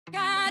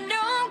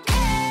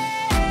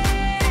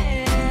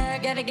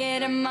gotta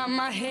get him out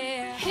my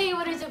hair. Hey,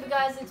 what is up,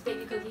 guys? It's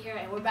Baby Cookie here,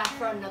 and we're back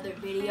for another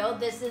video.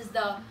 This is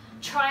the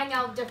trying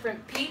out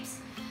different peeps.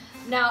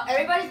 Now,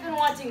 everybody's been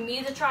wanting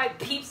me to try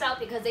peeps out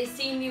because they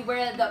seen me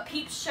wear the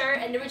peeps shirt,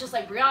 and they were just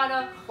like,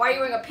 Briana, why are you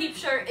wearing a peeps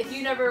shirt if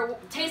you never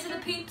tasted the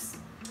peeps?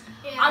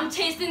 Yeah. I'm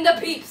tasting the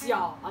peeps,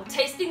 y'all. I'm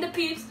tasting the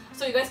peeps,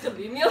 so you guys can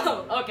leave me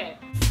alone. Okay.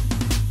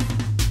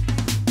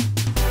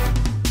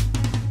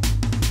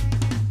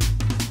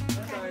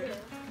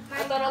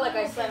 I thought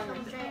I said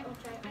them.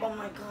 Oh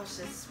my gosh,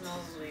 it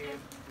smells weird.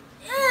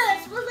 Yeah,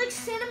 it smells like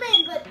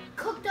cinnamon, but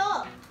cooked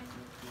up.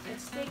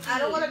 It's sticky. I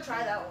don't want to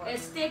try that one.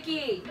 It's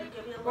sticky.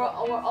 We're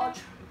all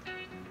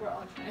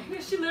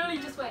trying. She literally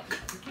just went.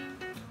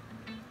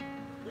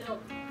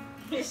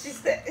 She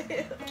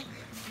said.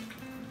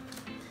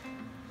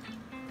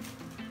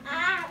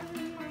 I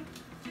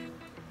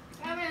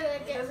really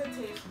like It doesn't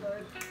taste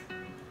good.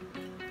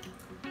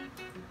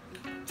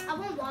 I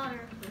want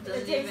water. It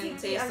doesn't even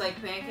taste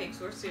like pancakes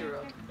or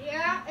syrup.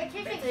 Yeah, it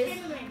tastes like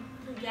cinnamon.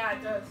 Yeah,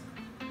 it does.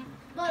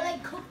 But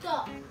like cooked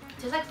up. It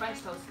tastes like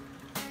French toast.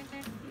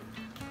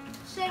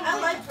 Same I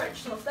way. like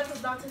French toast. That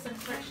does not taste like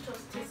French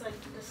toast. It tastes like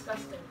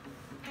disgusting.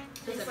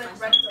 Tastes like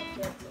French rectal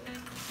cancer.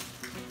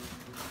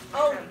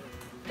 Oh,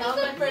 that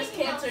was my first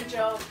cancer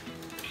joke.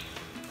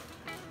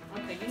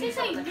 Okay, you need Tastes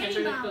some like of the Minnie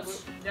ketchup.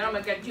 Mouse. Then I'm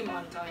gonna get you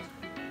monetized.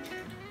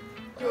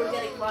 You were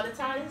getting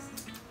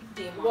monetized?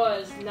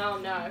 Was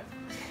no.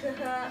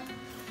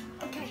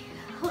 Okay.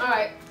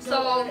 Alright,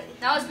 so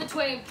now it's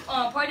between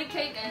party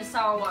cake and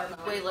sour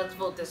watermelon. Wait, let's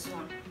vote this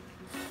one.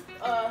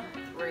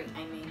 Right,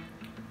 I mean.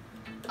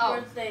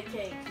 Birthday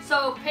cake.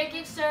 So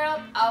pancake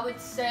syrup, I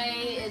would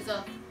say is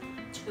a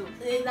 2.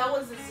 And that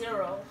was a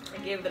 0. I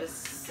gave it a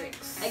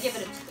 6. I give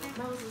it a 2.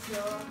 That was a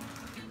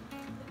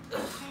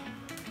 0.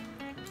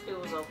 It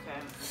was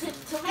okay.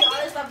 To be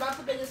honest, I'm not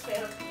the biggest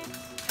fan of peeps.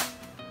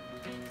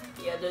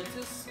 Yeah, they're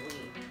too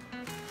sweet.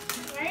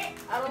 Right?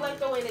 I don't like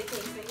the way they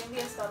taste. They give me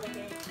a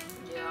stomachache.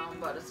 Yeah, I'm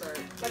about to start.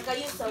 Like, I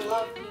used to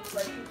love peeps.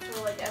 Like, peeps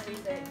were like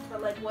everything.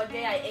 But like one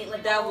day I ate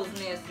like That was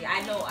nasty.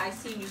 I know. I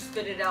seen you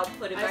spit it out,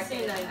 put it I back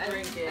seen in, that. and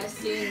drink it. I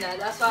seen that.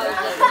 That's why I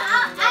was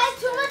like, I had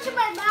too much in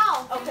my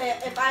mouth. Okay,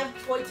 if I'm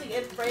pointing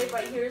in frame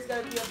right here is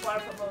gonna be a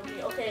barf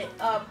emoji. Okay,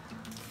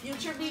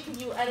 future me, can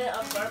you edit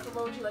a barf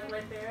emoji like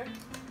right there?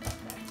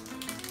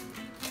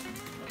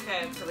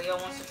 Okay, so Leo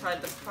wants to try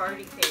the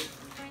party cake.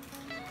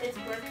 It's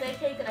birthday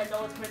cake and I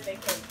know it's birthday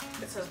cake.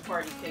 It says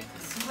party cake.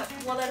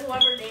 Well then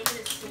whoever named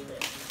it is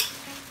stupid.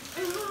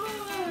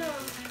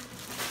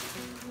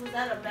 Was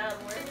that a bad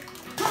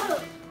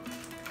word?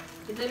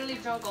 he literally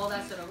drunk all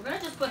that soda. We're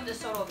gonna just put this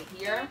soda over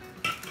here.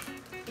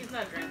 He's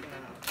not drinking it.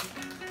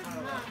 I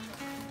don't know.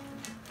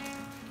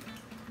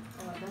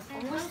 Oh, that's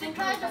I'm almost gonna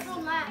try this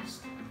one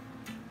last.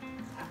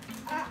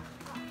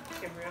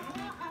 Okay, Brianna.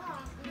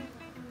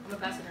 I'm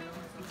gonna pass it in.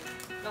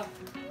 Go.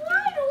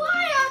 Why do I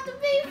have to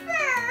be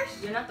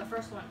first? You're not the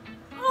first one.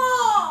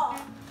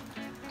 Oh!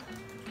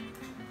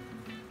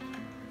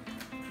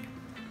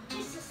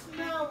 Just the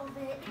smell of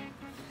it.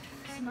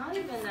 It's not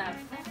even that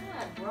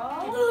bad, bro.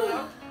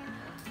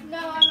 No,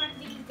 I'm not gonna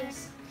eat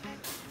this.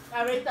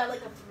 I rate that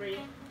like a 3.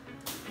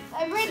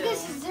 I rate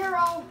this a 0.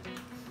 I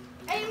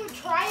didn't even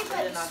try it, but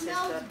did it not taste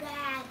smells good.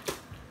 bad.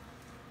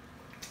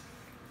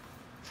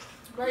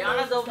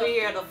 Brianna's over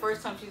here the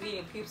first time she's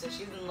eating peeps and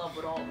she's in love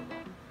with all of them.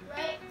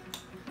 Right?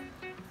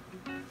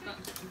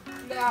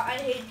 Yeah, I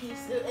hate peeps.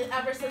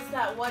 Ever since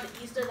that one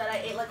Easter that I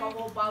ate like a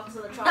whole box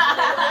of the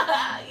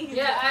chocolate.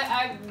 Yeah,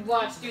 I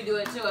watched you do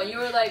it too, and you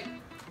were like,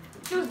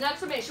 she was next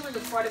to me, and she was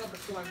just farting up a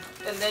storm.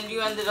 And then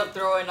you ended up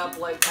throwing up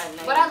like at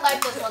night. But I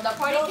like this one. The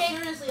party No, cake,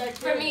 seriously, I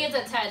for me, it's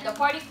a 10. The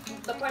party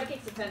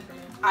cake's a 10 for me.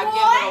 I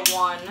give it a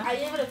 1. I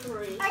gave it a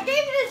 3. I gave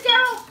it a 0.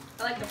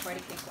 I like the party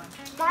cake one.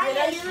 Did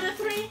I give it a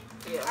 3?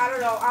 Yeah. I don't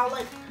know. I'll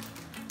like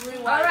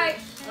rewind.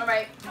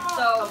 Alright.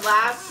 So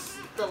So,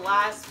 the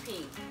last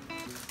peep,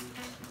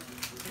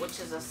 which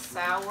is a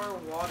sour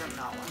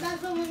watermelon.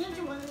 That's what we did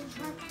to one of these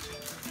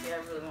ones. Yeah, I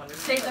really want to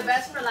save the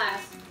best for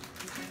last.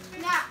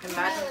 Nah,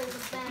 Imagine- really the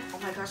best. Oh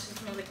my gosh, it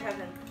smells like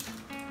heaven.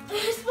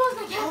 It smells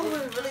like Oh,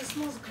 heaven. it really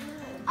smells good.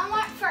 I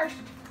want it first.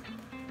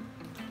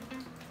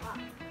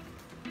 Okay,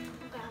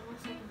 I want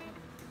second.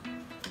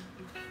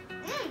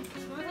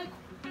 It smells like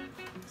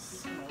It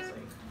smells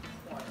like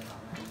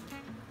watermelon.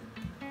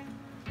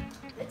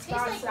 it It's tastes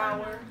not like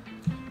sour.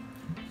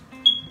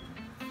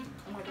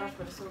 Oh my gosh,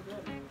 but it's so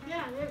good.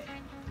 Yeah,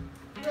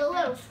 they're a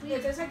little sweet.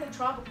 It tastes like the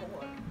tropical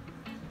one.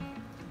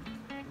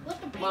 With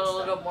the pink But a stuff.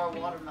 little more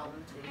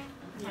watermelon taste.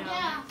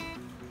 Yeah.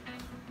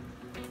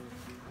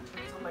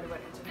 Somebody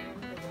went into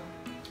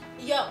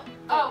Yo.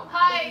 Oh,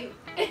 hi!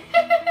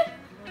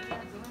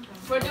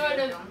 We're doing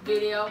a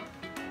video.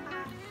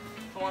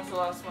 Who wants the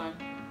last one?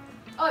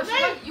 Oh,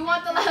 you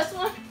want the last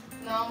one?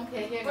 No, I'm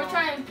okay. Here We're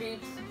trying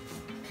peeps.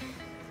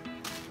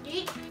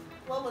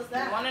 What was You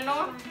that? want to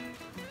know?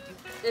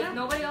 If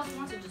nobody else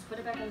wants it, just put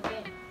it back in the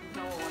game.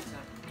 No one wants it.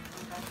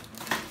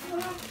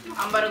 Okay.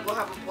 I'm about to go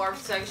have a barf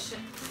session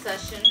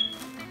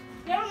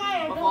Never mind, I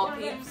of don't all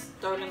want it. peeps.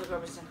 Throw it in the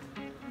garbage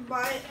can.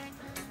 Bye.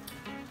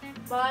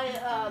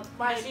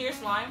 I see your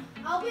slime.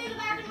 I'll be in the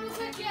bathroom real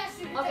quick. Yes.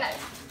 Okay.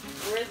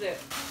 Where is it?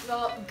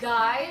 So,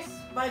 guys.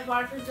 My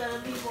barf is gonna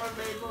be more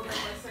label than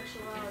my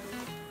sexuality.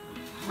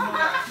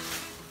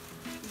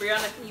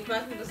 Brianna, can you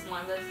pass me the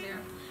slime that's there?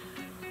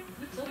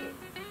 You took it.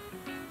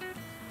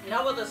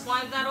 No, but the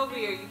slime's not over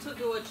here. You took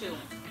it with you.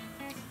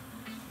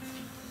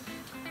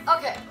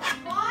 Okay.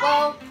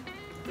 Well,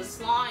 The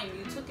slime,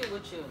 you took it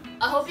with you.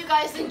 I hope you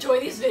guys enjoy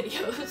these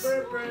videos.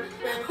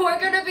 We're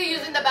gonna be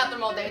using the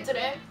bathroom all day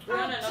today.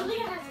 Brianna, no.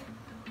 Julia has it.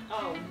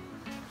 Oh.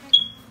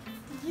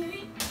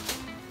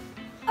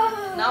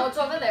 Now it's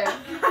over there.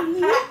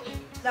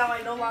 Now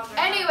I no longer.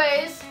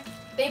 Anyways,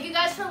 thank you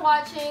guys for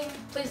watching.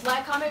 Please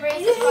like, comment,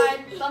 rate, subscribe,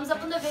 thumbs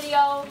up on the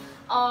video.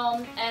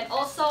 And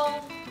also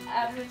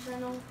add her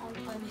channel on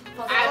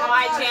Add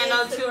my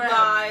channel too,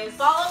 guys.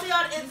 Follow me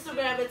on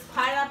Instagram. It's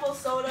pineapple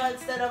soda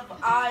instead of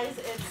I's.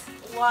 It's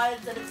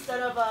Y's, and instead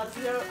of a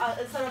zero,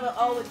 instead of an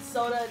O, it's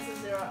soda. It's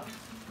a 0.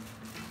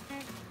 And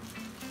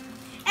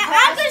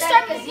I'm gonna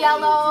start is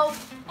yellow.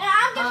 And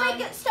I'm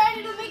gonna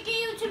started to make a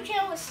YouTube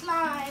channel with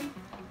slime.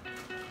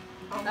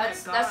 Oh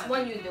That's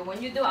when you do.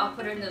 When you do, I'll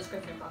put it in the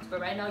description box. But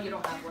right now, you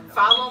don't have one.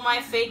 Follow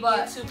my fake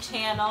YouTube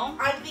channel.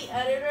 I'm the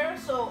editor,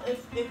 so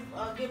if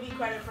give me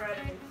credit for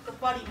editing. The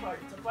funny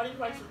parts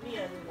with me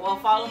editing. Well,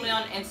 follow me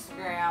on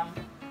Instagram.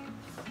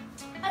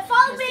 And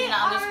follow me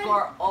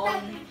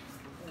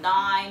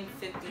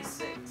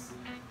Christina_0956.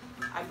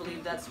 I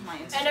believe that's my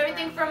Instagram. And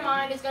everything from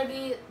mine is gonna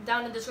be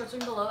down in the description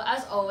below,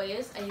 as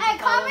always. And you can And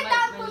comment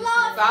down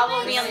below.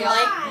 Follow me and Yeah.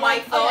 like my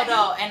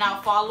photo, and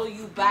I'll follow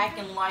you back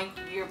and like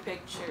your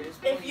pictures.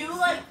 If you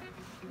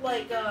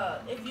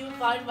if you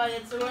find my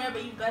Instagram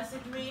and you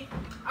message me,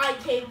 I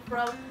came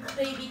from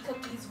Baby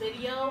Cookie's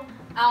video.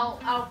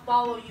 I'll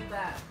follow you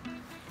back.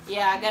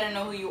 Yeah, I gotta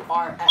know who you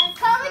are. And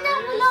comment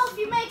down below if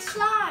you make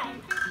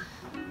slime.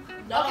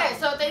 No. Okay,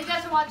 so thank you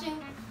guys for watching.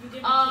 You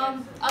give me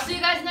I'll see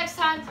you guys next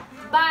time.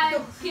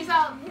 Bye. Peace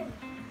out.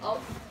 Oh.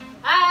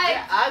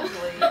 Hi.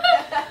 Ugly.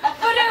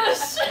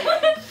 Produce.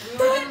 We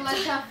were gonna let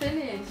y'all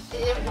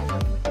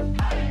finish.